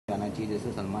चाहिए,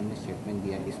 जैसे सलमान ने स्टेटमेंट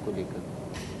दिया है इसको लेकर?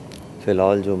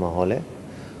 फ़िलहाल जो माहौल है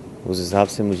उस हिसाब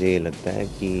से मुझे ये लगता है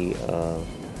कि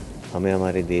हमें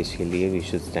हमारे देश के लिए we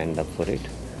should stand up for it.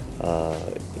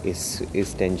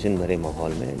 इस टेंशन भरे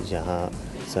माहौल में जहाँ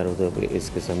सरहदों पे इस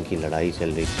किस्म की लड़ाई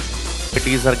चल रही है।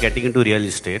 Cities are getting into real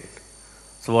estate.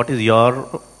 So, what is your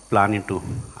plan into?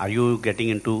 Are you getting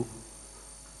into?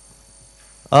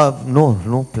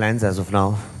 No plans as of now.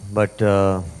 But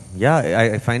yeah,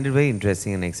 I find it very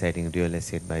interesting and exciting, real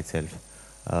estate by itself.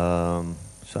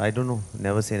 So I don't know.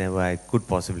 Never say never. I could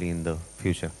possibly in the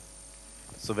future.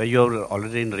 So, where you are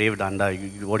already in Rave Danda,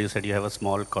 what you said, you have a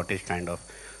small cottage kind of.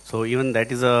 So, even that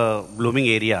is a blooming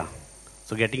area.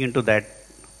 So, getting into that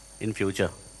in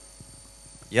future.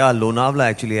 Yeah, Lonavala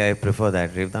actually I prefer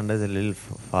that. Revdanda is a little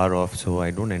far off, so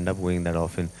I don't end up going that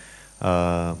often.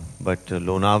 But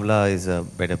Lonavala is a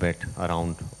better bet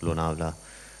around Lonavala.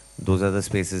 Those are the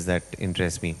spaces that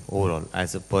interest me overall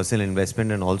as a personal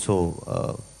investment, and also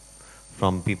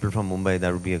from people from Mumbai,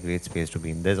 that would be a great space to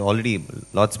be in. There's already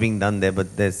lots being done there, but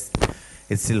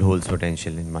it still holds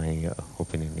potential in my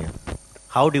opinion. Yeah.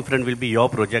 How different will be your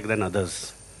project than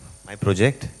others? My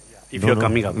project? If you're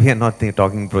coming up. We are not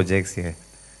talking projects here.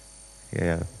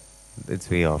 Yeah, it's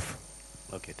way off.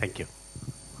 Okay, thank you.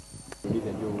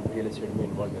 जो real estate में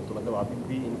involve है, तो मतलब आप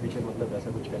भी in future मतलब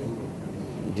ऐसा कुछ करेंगे?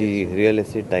 जी, रियल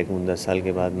एस्टेट टाइकून 10 साल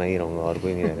के बाद मैं ही रहूँगा और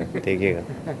कोई नहीं रहेगा, देखिएगा।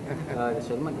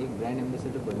 शर्मन, एक ब्रांड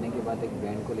एम्बेसडर बनने के बाद एक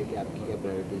ब्रांड को लेके आपकी क्या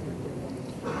प्रायोरिटीज हैं?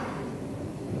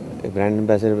 ब्रांड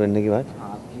एम्बेसडर बनने के बाद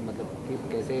आपकी मतलब कि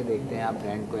कैसे देखते हैं आप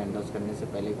ब्रांड को एंडोर्स करने से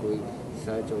पहले? कोई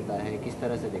सर्च होता है, किस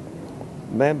तरह से देखते हैं?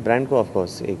 मैं ब्रांड को ऑफ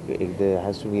कोर्स एक there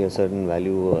has to be a certain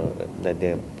value that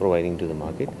they are providing to the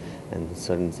market and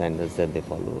certain standards that they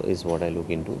follow is what I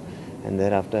look into, and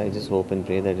there after I just hope and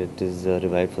pray that it is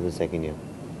revived for the second year.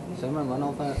 Sharman, one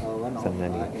of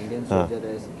Indian soldier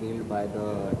is killed by the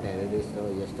terrorists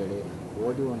yesterday.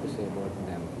 What do you want to say about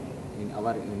them, in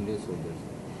our Indian soldiers?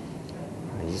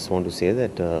 I just want to say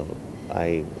that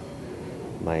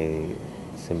my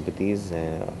sympathies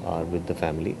are with the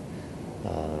family,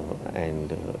 and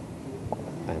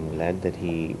I'm glad that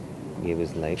he gave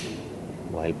his life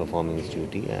while performing his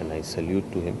duty, and I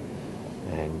salute to him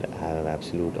and have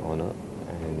absolute honor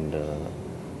and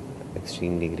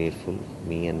extremely grateful,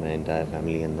 me and my entire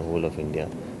family and the whole of India,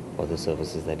 for the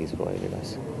services that he's provided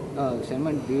us.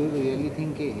 Sharman, do you really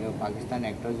think कि Pakistan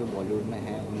actor जो बॉलीवुड में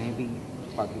हैं उन्हें भी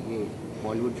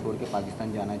बॉलीवुड छोड़ के पाकिस्तान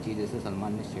जाना चाहिए, जैसे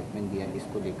सलमान ने स्टेटमेंट दिया है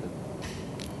इसको लेकर?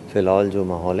 फ़िलहाल जो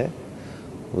माहौल है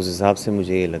उस हिसाब से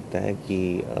मुझे ये लगता है कि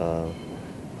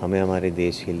हमें हमारे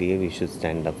देश के लिए we should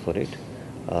stand up for it.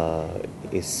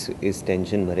 इस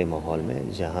टेंशन भरे माहौल में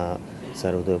जहाँ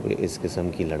सरहदों पे इस किस्म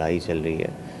की लड़ाई चल रही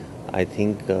है, I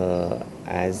think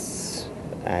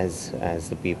as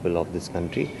the people of this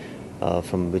country,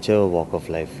 from whichever walk of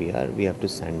life we have to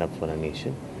stand up for our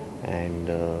nation. And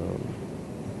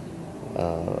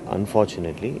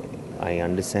unfortunately, I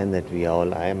understand that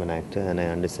I am an actor, and I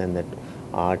understand that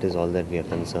art is all that we are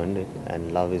concerned with, and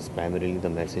love is primarily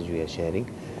the message we are sharing.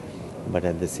 But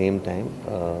at the same time,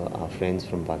 our friends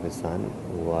from Pakistan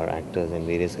who are actors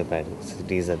in various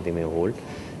capacities that they may hold,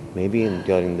 maybe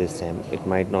during this time it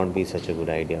might not be such a good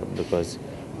idea, because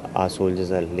our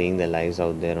soldiers are laying their lives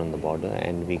out there on the border,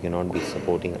 and we cannot be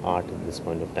supporting art at this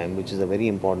point of time, which is a very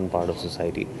important part of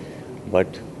society.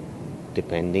 But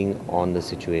depending on the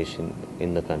situation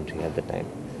in the country at the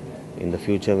time, in the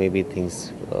future maybe things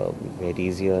get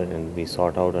easier and we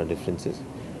sort out our differences,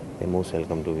 they're most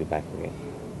welcome to be back again.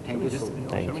 Thank you so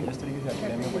much. Thank you.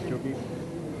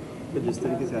 जिस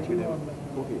तरीके से आज के time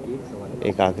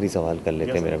एक आखिरी सवाल कर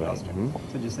लेते हैं मेरे पास।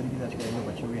 सर, जिस तरीके से आज के टाइम में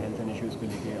बच्चों के हेल्थ एंड इश्यूज़ को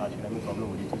लेके आज के टाइम में प्रॉब्लम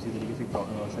हो रही है, तो इसी तरीके से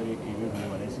सर एक इवेंट होने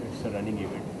वाला है, sir running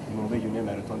event Mumbai junior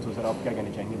marathon. So sir आप क्या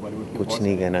कहना चाहेंगे बॉलीवुड के? कुछ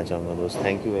नहीं कहना चाहूँगा दोस्त,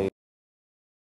 थैंक यू वेरी